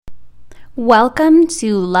Welcome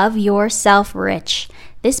to Love Yourself Rich.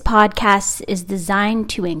 This podcast is designed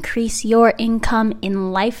to increase your income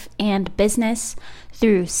in life and business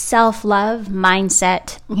through self-love,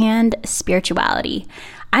 mindset, and spirituality.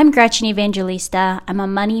 I'm Gretchen Evangelista. I'm a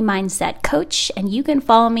money mindset coach, and you can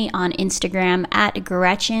follow me on Instagram at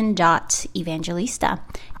Gretchen.Evangelista.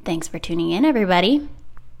 Thanks for tuning in, everybody.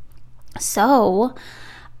 So,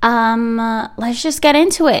 let's just get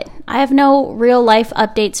into it. I have no real life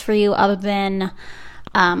updates for you other than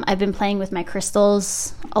I've been playing with my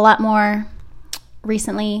crystals a lot more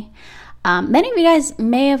recently. Many of you guys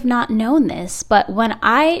may have not known this, but when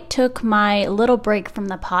I took my little break from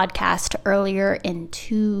the podcast earlier in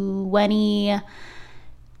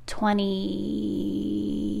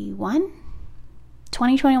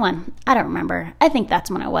 2021, I don't remember. I think that's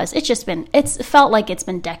when it was. It's felt like it's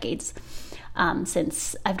been decades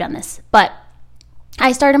since I've done this, but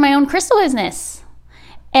I started my own crystal business,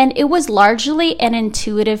 and it was largely an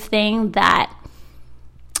intuitive thing that,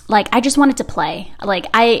 like, I just wanted to play. Like,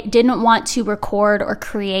 I didn't want to record or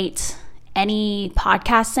create any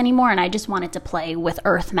podcasts anymore, and I just wanted to play with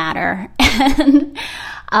earth matter. And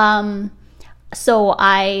so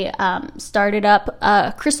I started up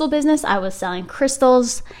a crystal business. I was selling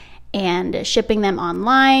crystals and shipping them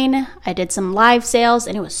online. I did some live sales,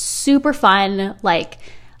 and it was super fun. Like,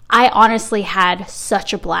 I honestly had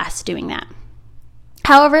such a blast doing that.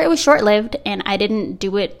 However, it was short-lived, and I didn't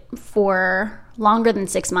do it for longer than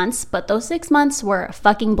 6 months, but those 6 months were a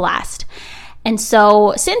fucking blast. And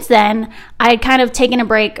so since then, I had kind of taken a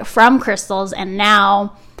break from crystals, and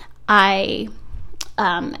now I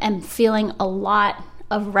am feeling a lot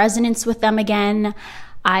of resonance with them again.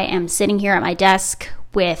 I am sitting here at my desk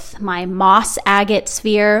with my moss agate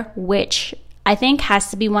sphere, which I think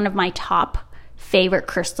has to be one of my top favorite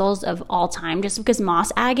crystals of all time, just because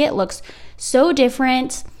moss agate looks so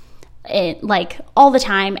different like all the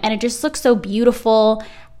time, and it just looks so beautiful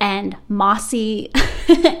and mossy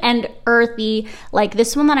and earthy. Like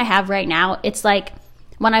this one that I have right now, it's like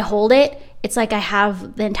when I hold it, it's like I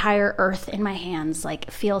have the entire earth in my hands. Like,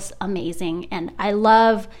 it feels amazing, and I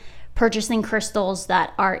love purchasing crystals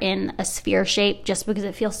that are in a sphere shape just because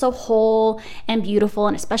it feels so whole and beautiful,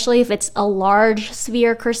 and especially if it's a large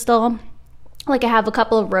sphere crystal. Like, I have a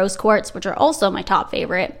couple of rose quartz, which are also my top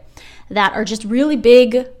favorite, that are just really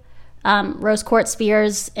big rose quartz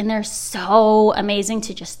spheres, and they're so amazing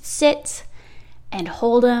to just sit and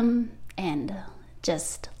hold them and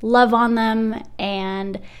just love on them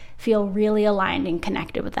and feel really aligned and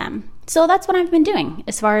connected with them. So that's what I've been doing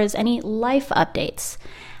as far as any life updates.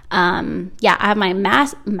 I have my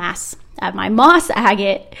moss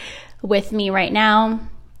agate with me right now.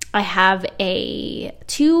 I have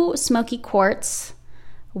two smoky quartz.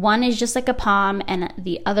 One is just like a palm, and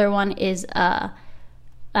the other one is a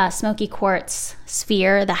smoky quartz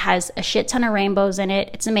sphere that has a shit ton of rainbows in it.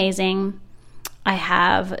 It's amazing. I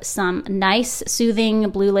have some nice, soothing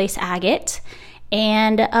blue lace agate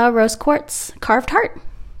and a rose quartz carved heart.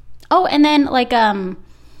 Oh, and then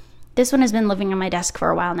this one has been living on my desk for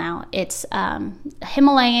a while now. It's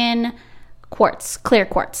Himalayan quartz, clear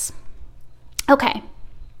quartz. Okay.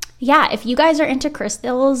 Yeah, if you guys are into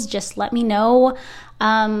crystals, just let me know.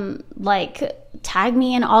 Tag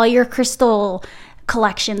me in all your crystal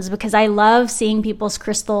collections, because I love seeing people's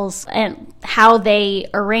crystals and how they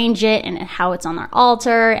arrange it and how it's on their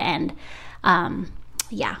altar. And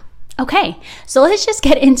Okay, so let's just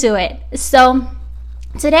get into it. So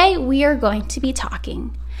today we are going to be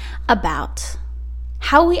talking about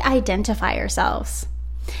how we identify ourselves.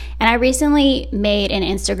 And I recently made an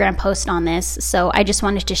Instagram post on this, so I just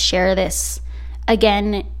wanted to share this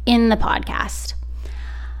again in the podcast.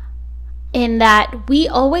 In that we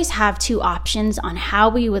always have two options on how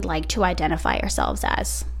we would like to identify ourselves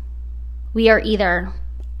as. We are either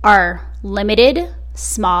our limited,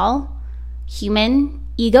 small, human,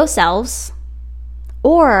 ego selves,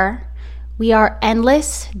 or we are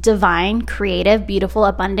endless, divine, creative, beautiful,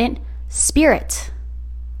 abundant spirit.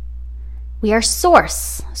 We are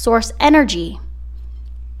source energy.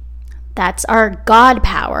 That's our God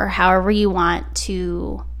power, however you want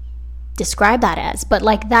to describe that as. But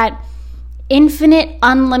like that infinite,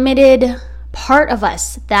 unlimited part of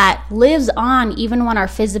us that lives on even when our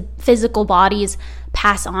physical bodies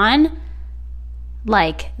pass on.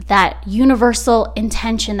 Like that universal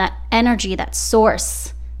intention, that energy, that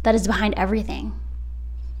source that is behind everything.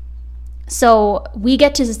 So we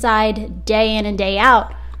get to decide day in and day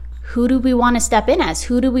out, who do we want to step in as?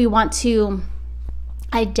 Who do we want to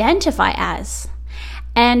identify as?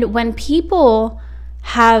 And when people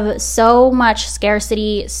have so much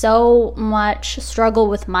scarcity, so much struggle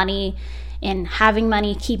with money, in having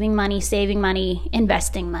money, keeping money, saving money,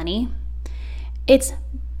 investing money, it's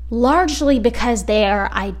largely because they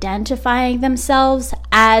are identifying themselves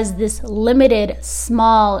as this limited,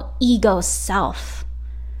 small ego self.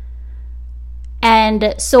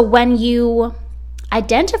 And so when you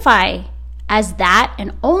identify as that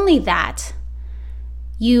and only that,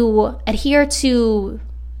 you adhere to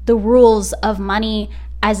the rules of money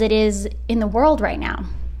as it is in the world right now,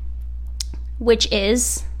 which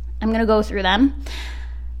is, I'm going to go through them.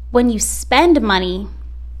 When you spend money,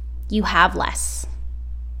 you have less.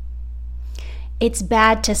 It's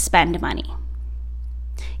bad to spend money.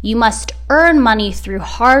 You must earn money through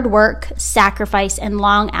hard work, sacrifice, and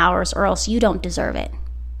long hours, or else you don't deserve it.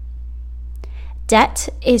 Debt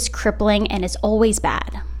is crippling and is always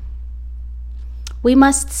bad. We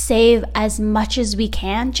must save as much as we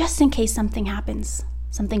can just in case something happens,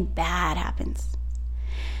 something bad happens.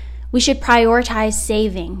 We should prioritize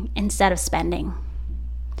saving instead of spending.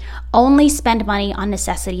 Only spend money on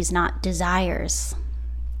necessities, not desires.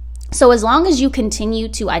 So as long as you continue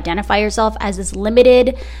to identify yourself as this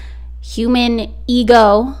limited human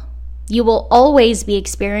ego, you will always be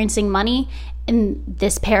experiencing money in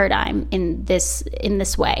this paradigm, in this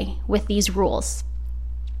way, with these rules.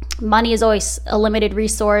 Money is always a limited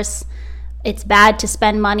resource. It's bad to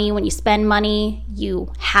spend money. When you spend money,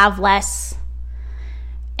 you have less.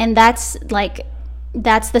 And that's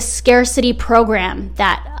the scarcity program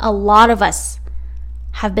that a lot of us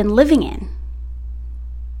have been living in.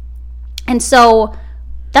 And so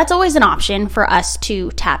that's always an option for us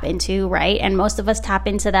to tap into, right? And most of us tap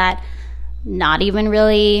into that not even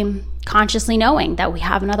really consciously knowing that we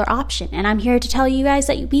have another option. And I'm here to tell you guys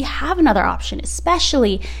that we have another option,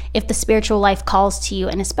 especially if the spiritual life calls to you,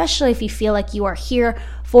 and especially if you feel like you are here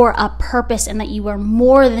for a purpose and that you are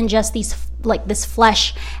more than just this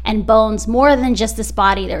flesh and bones, more than just this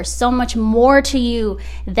body. There's so much more to you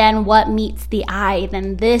than what meets the eye.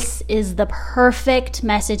 Then this is the perfect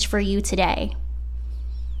message for you today.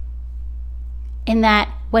 In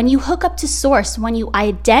that when you hook up to source, when you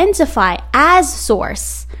identify as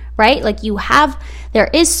source, right? There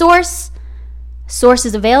is source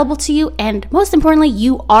is available to you, and most importantly,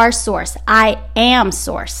 you are source. I am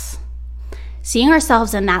source. Seeing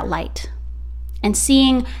ourselves in that light and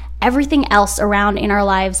seeing everything else around in our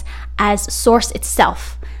lives as source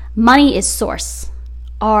itself. Money is source.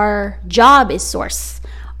 Our job is source.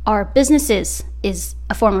 Our businesses is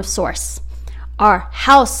a form of source. Our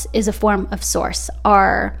house is a form of source.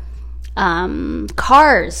 Our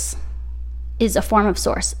cars is a form of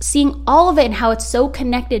source. Seeing all of it and how it's so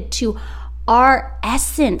connected to our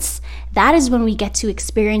essence, that is when we get to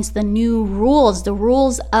experience the new rules, the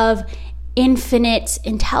rules of infinite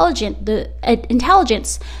intelligence,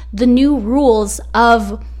 the new rules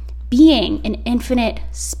of being an infinite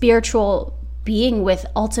spiritual being with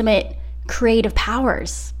ultimate creative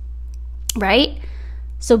powers, right?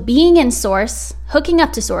 So being in source, hooking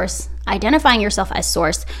up to source, identifying yourself as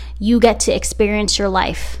source, you get to experience your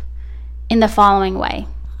life in the following way.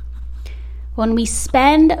 When we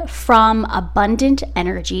spend from abundant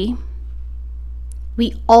energy,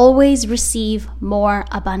 we always receive more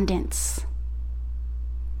abundance.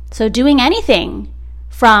 So doing anything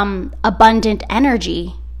from abundant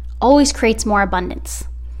energy always creates more abundance.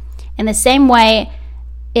 In the same way,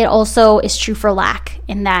 it also is true for lack,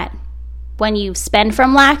 in that when you spend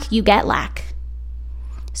from lack, you get lack.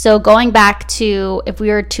 So going back to, if we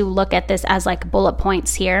were to look at this as like bullet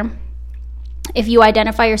points here, if you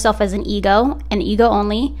identify yourself as an ego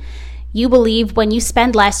only, you believe when you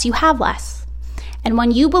spend less, you have less. And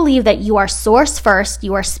when you believe that you are source first,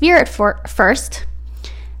 you are spirit first,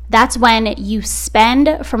 that's when you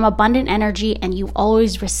spend from abundant energy and you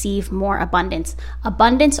always receive more abundance.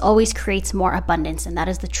 Abundance always creates more abundance, and that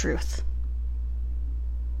is the truth.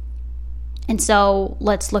 And so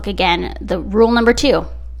let's look again, the rule number 2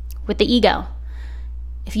 with the ego.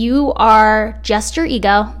 If you are just your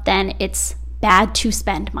ego, then it's bad to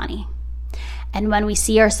spend money. And when we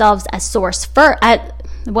see ourselves as source first,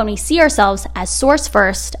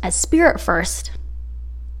 as spirit first,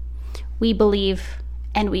 we believe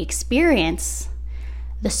and we experience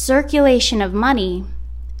the circulation of money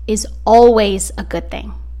is always a good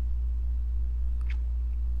thing.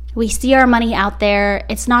 We see our money out there.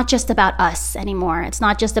 It's not just about us anymore. It's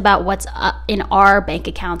not just about what's in our bank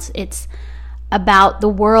accounts. It's about the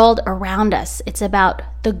world around us. It's about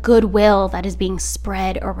the goodwill that is being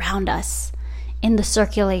spread around us in the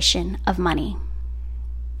circulation of money.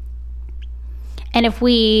 And if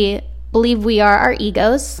we believe we are our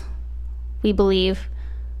egos, we believe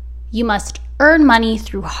you must earn money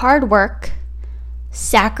through hard work,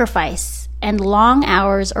 sacrifice, and long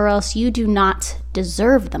hours, or else you do not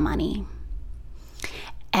deserve the money.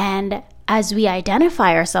 And as we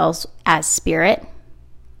identify ourselves as spirit,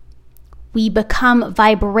 we become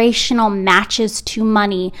vibrational matches to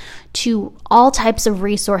money, to all types of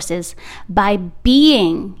resources, by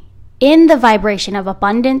being in the vibration of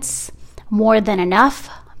abundance, more than enough,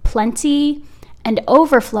 plenty, and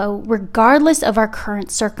overflow, regardless of our current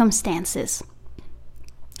circumstances.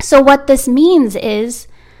 So what this means is,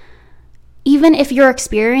 even if your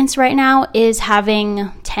experience right now is having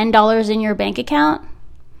 $10 in your bank account,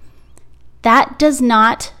 that does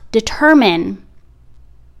not determine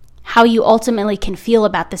how you ultimately can feel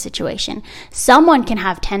about the situation. Someone can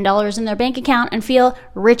have $10 in their bank account and feel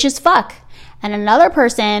rich as fuck. And another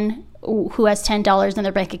person who has $10 in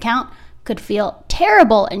their bank account could feel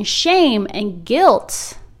terrible and shame and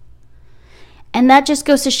guilt. And that just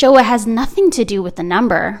goes to show it has nothing to do with the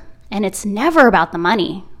number. And it's never about the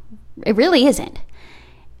money. It really isn't.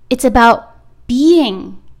 It's about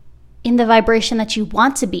being in the vibration that you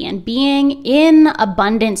want to be in, being in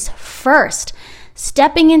abundance first,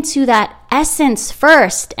 stepping into that essence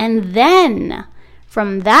first, and then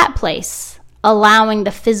from that place, allowing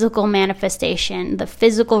the physical manifestation, the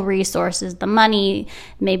physical resources, the money,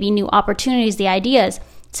 maybe new opportunities, the ideas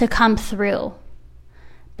to come through.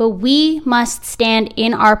 But we must stand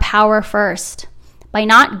in our power first by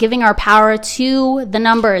not giving our power to the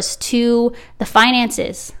numbers, to the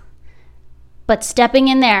finances, but stepping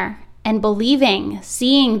in there and believing,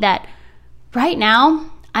 seeing that right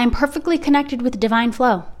now I'm perfectly connected with divine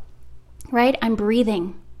flow, right? I'm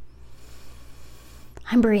breathing.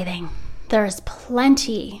 There's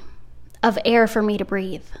plenty of air for me to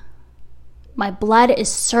breathe. My blood is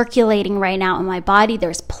circulating right now in my body.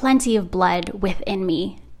 There's plenty of blood within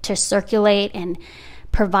me to circulate and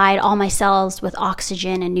provide all my cells with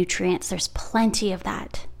oxygen and nutrients. There's plenty of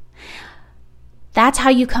that. That's how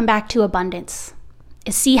you come back to abundance.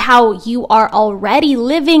 Is see how you are already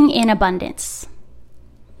living in abundance.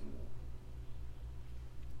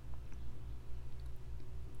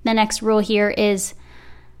 The next rule here is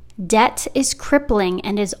debt is crippling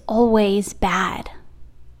and is always bad.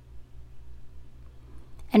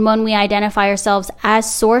 And when we identify ourselves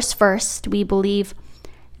as source first, we believe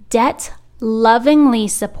debt lovingly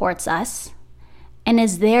supports us and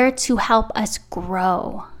is there to help us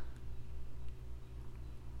grow.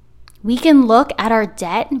 We can look at our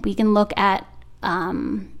debt. We can look at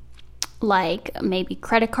like maybe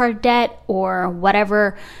credit card debt or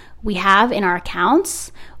whatever we have in our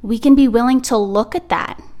accounts. We can be willing to look at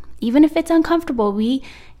that. Even if it's uncomfortable, we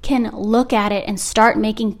can look at it and start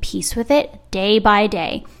making peace with it day by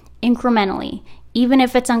day, incrementally. Even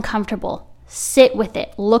if it's uncomfortable, sit with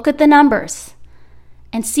it. Look at the numbers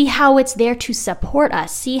and see how it's there to support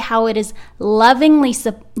us. See how it is lovingly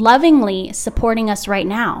supporting us right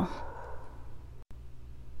now.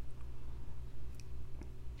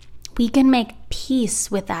 We can make peace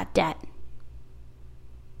with that debt.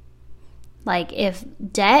 Like if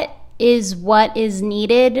debt is what is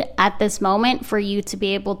needed at this moment for you to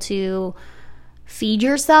be able to feed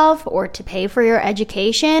yourself or to pay for your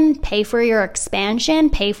education, pay for your expansion,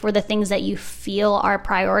 pay for the things that you feel are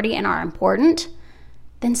priority and are important,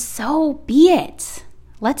 then so be it.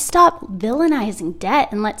 Let's stop villainizing debt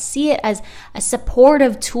and let's see it as a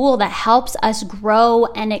supportive tool that helps us grow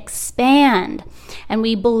and expand. And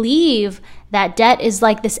we believe that debt is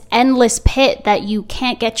like this endless pit that you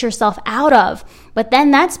can't get yourself out of. But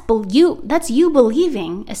then that's you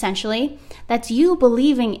believing, essentially. That's you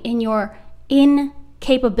believing in your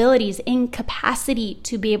incapabilities, incapacity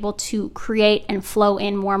to be able to create and flow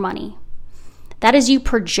in more money. That is you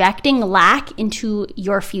projecting lack into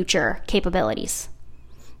your future capabilities.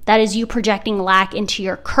 That is you projecting lack into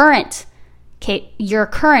your current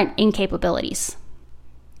incapabilities.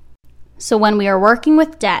 So when we are working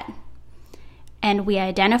with debt and we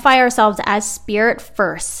identify ourselves as spirit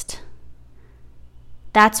first,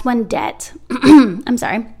 that's when debt,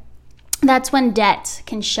 that's when debt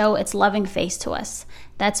can show its loving face to us.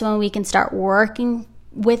 That's when we can start working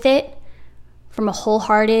with it from a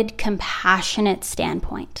wholehearted, compassionate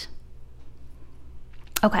standpoint.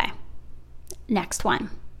 Okay, next one.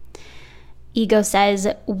 Ego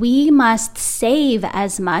says we must save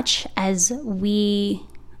as much as we...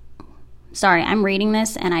 Sorry, I'm reading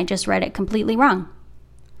this and I just read it completely wrong.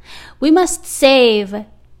 We must save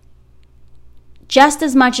just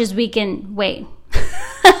as much as we can... Wait.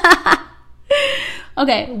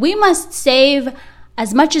 Okay, we must save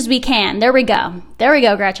as much as we can. There we go,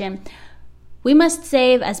 Gretchen. We must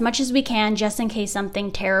save as much as we can just in case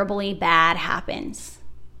something terribly bad happens.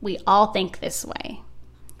 We all think this way.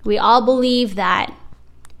 We all believe that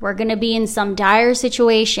We're going to be in some dire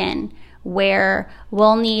situation where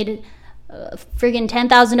we'll need friggin'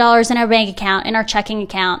 $10,000 in our bank account, in our checking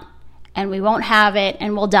account, and we won't have it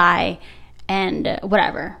and we'll die and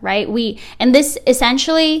whatever, right? And this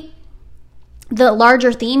essentially, the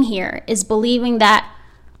larger theme here is believing that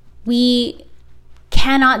we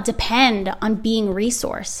cannot depend on being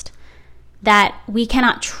resourced, that we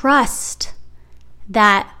cannot trust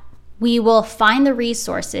that we will find the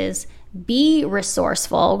resources, be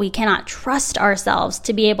resourceful. We cannot trust ourselves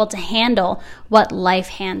to be able to handle what life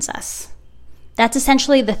hands us. That's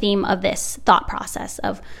essentially the theme of this thought process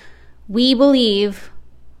of we believe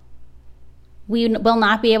we will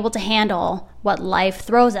not be able to handle what life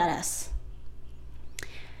throws at us.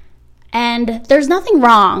 And there's nothing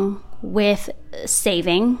wrong with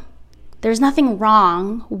saving. There's nothing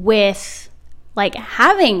wrong with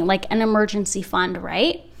having an emergency fund,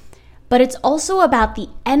 right? But it's also about the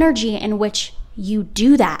energy in which you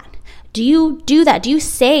do that. Do you do that? Do you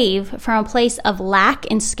save from a place of lack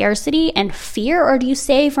and scarcity and fear, or do you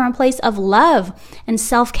save from a place of love and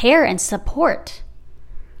self-care and support?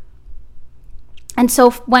 And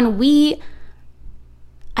so when we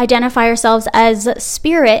identify ourselves as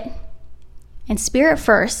spirit and spirit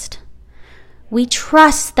first, we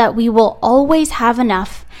trust that we will always have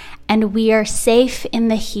enough and we are safe in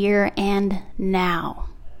the here and now.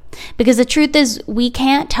 Because the truth is, we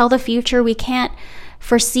can't tell the future. We can't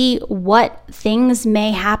foresee what things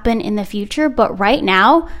may happen in the future. But right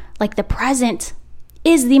now, the present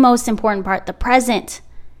is the most important part. The present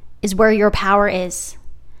is where your power is.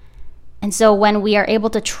 And so when we are able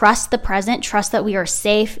to trust the present, trust that we are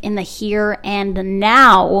safe in the here and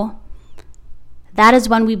now, that is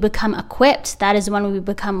when we become equipped. That is when we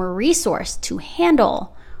become a resource to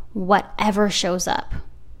handle whatever shows up.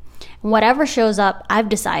 Whatever shows up, I've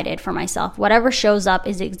decided for myself, whatever shows up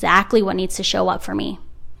is exactly what needs to show up for me.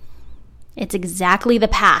 It's exactly the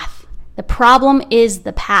path. The problem is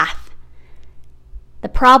the path. The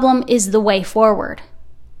problem is the way forward.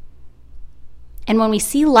 And when we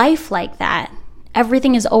see life like that,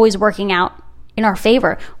 everything is always working out in our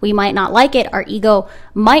favor. We might not like it. Our ego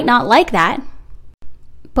might not like that.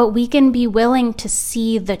 But we can be willing to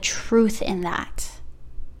see the truth in that.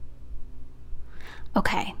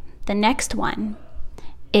 Okay. The next one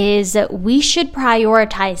is that we should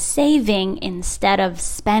prioritize saving instead of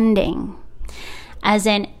spending. As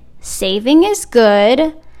in, saving is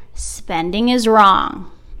good, spending is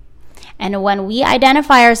wrong. And when we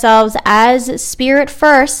identify ourselves as spirit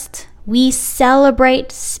first, we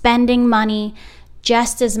celebrate spending money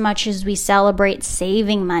just as much as we celebrate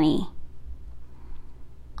saving money.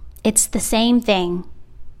 It's the same thing.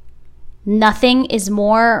 Nothing is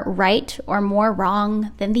more right or more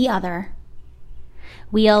wrong than the other.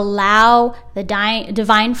 We allow the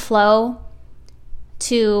divine flow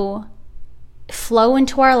to flow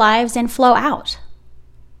into our lives and flow out.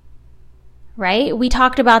 Right? We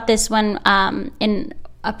talked about this when in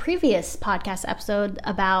a previous podcast episode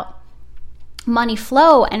about money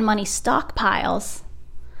flow and money stockpiles,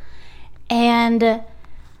 and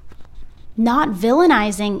not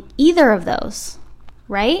villainizing either of those,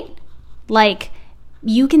 right?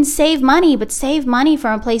 You can save money, but save money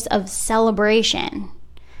from a place of celebration.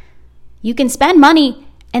 You can spend money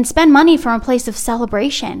from a place of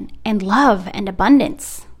celebration and love and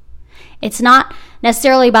abundance. It's not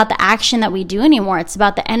necessarily about the action that we do anymore. It's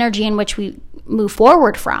about the energy in which we move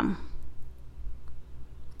forward from.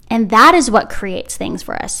 And that is what creates things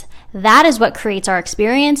for us. That is what creates our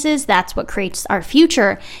experiences. That's what creates our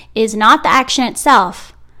future, is not the action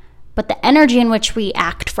itself, but the energy in which we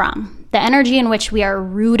act from. The energy in which we are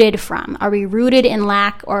rooted from. Are we rooted in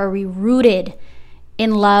lack, or are we rooted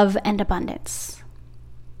in love and abundance?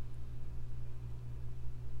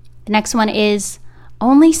 The next one is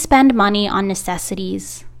only spend money on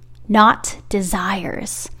necessities, not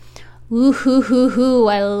desires. Ooh, hoo, hoo, hoo.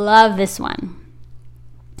 I love this one.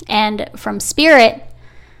 And from spirit,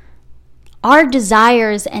 our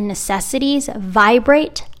desires and necessities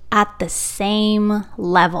vibrate at the same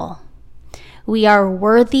level. We are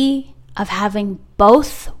worthy of having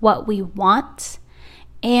both what we want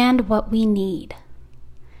and what we need.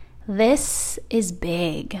 This is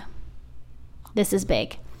big. This is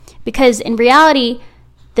big. Because in reality,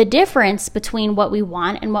 the difference between what we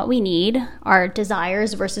want and what we need, our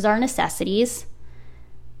desires versus our necessities,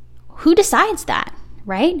 who decides that,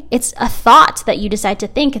 right? It's a thought that you decide to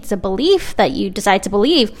think. It's a belief that you decide to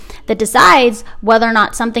believe that decides whether or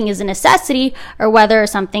not something is a necessity or whether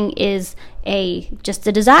something is just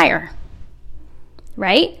a desire,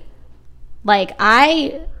 right?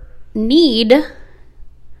 I need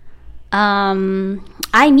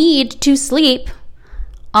to sleep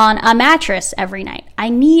on a mattress every night.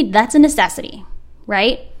 That's a necessity,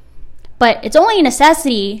 right? But it's only a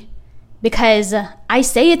necessity because I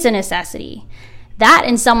say it's a necessity. That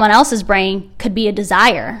in someone else's brain could be a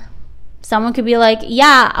desire. Someone could be like,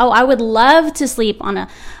 yeah, I would love to sleep on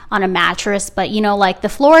a mattress, but like the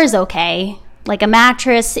floor is okay. Like a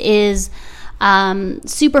mattress is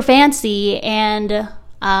super fancy and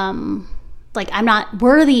like I'm not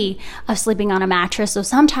worthy of sleeping on a mattress, so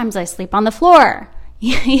sometimes I sleep on the floor.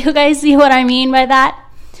 You guys see what I mean by that?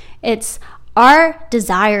 It's our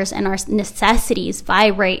desires and our necessities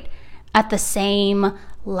vibrate at the same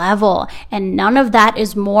level, and none of that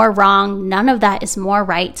is more wrong. None of that is more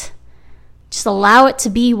right. Just allow it to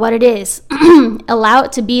be what it is. Allow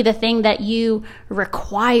it to be the thing that you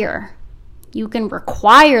require. You can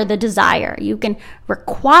require the desire. You can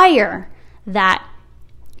require that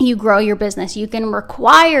you grow your business. You can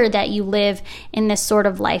require that you live in this sort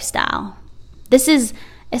of lifestyle. This is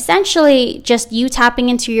essentially just you tapping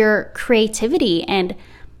into your creativity and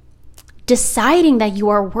deciding that you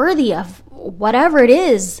are worthy of whatever it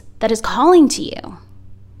is that is calling to you.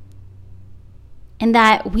 And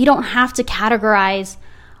that we don't have to categorize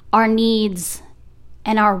our needs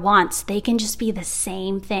and our wants. They can just be the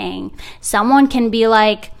same thing. Someone can be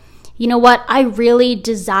like, you know what? I really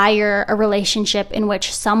desire a relationship in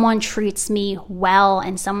which someone treats me well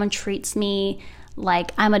and someone treats me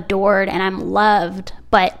like I'm adored and I'm loved.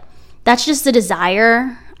 But that's just a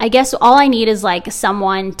desire. I guess all I need is like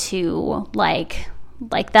someone to like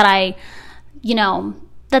that I,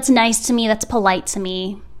 that's nice to me, that's polite to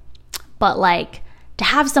me. But like to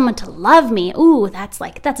have someone to love me, ooh, that's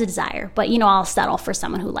a desire. But I'll settle for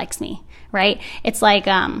someone who likes me, right? It's like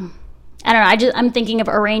I don't know, I'm thinking of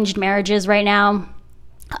arranged marriages right now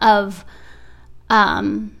of like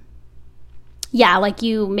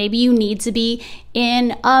maybe you need to be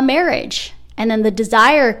in a marriage. And then the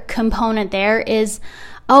desire component there is,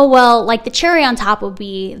 oh, well, like the cherry on top would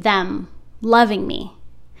be them loving me.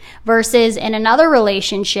 Versus in another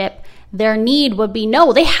relationship, their need would be,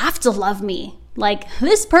 no, they have to love me. Like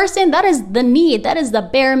this person, that is the need. That is the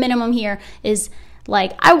bare minimum here is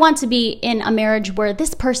like, I want to be in a marriage where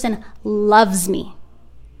this person loves me.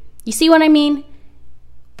 You see what I mean?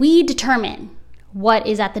 We determine what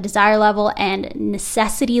is at the desire level and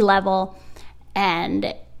necessity level,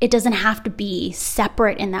 and it doesn't have to be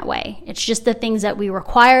separate in that way. It's just the things that we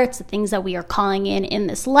require. It's the things that we are calling in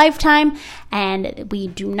this lifetime, and we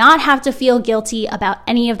do not have to feel guilty about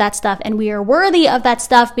any of that stuff, and we are worthy of that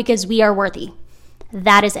stuff because we are worthy.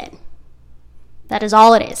 That is it. That is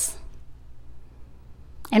all it is.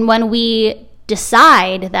 And when we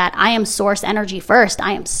decide that I am source energy first,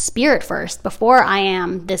 I am spirit first, before I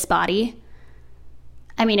am this body,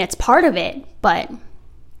 I mean, it's part of it, but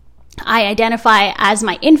I identify as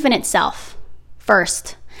my infinite self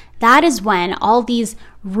first. That is when all these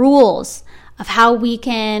rules of how we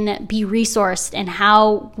can be resourced and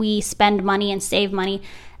how we spend money and save money,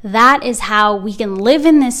 that is how we can live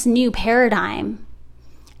in this new paradigm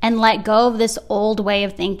and let go of this old way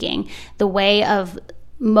of thinking, the way of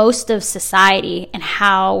most of society and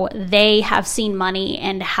how they have seen money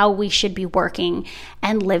and how we should be working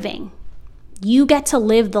and living. You get to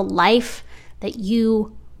live the life that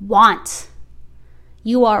you want.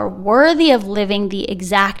 You are worthy of living the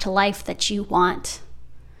exact life that you want.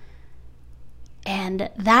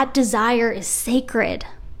 And that desire is sacred.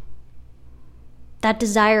 That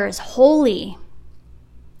desire is holy.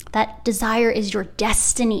 That desire is your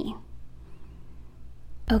destiny.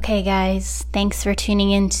 Okay, guys, thanks for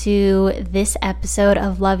tuning into this episode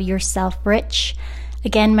of Love Yourself Rich.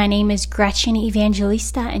 Again, my name is Gretchen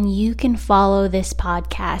Evangelista, and you can follow this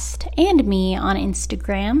podcast and me on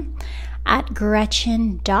Instagram at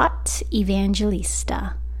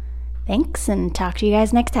Gretchen.evangelista. Thanks, and talk to you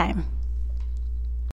guys next time.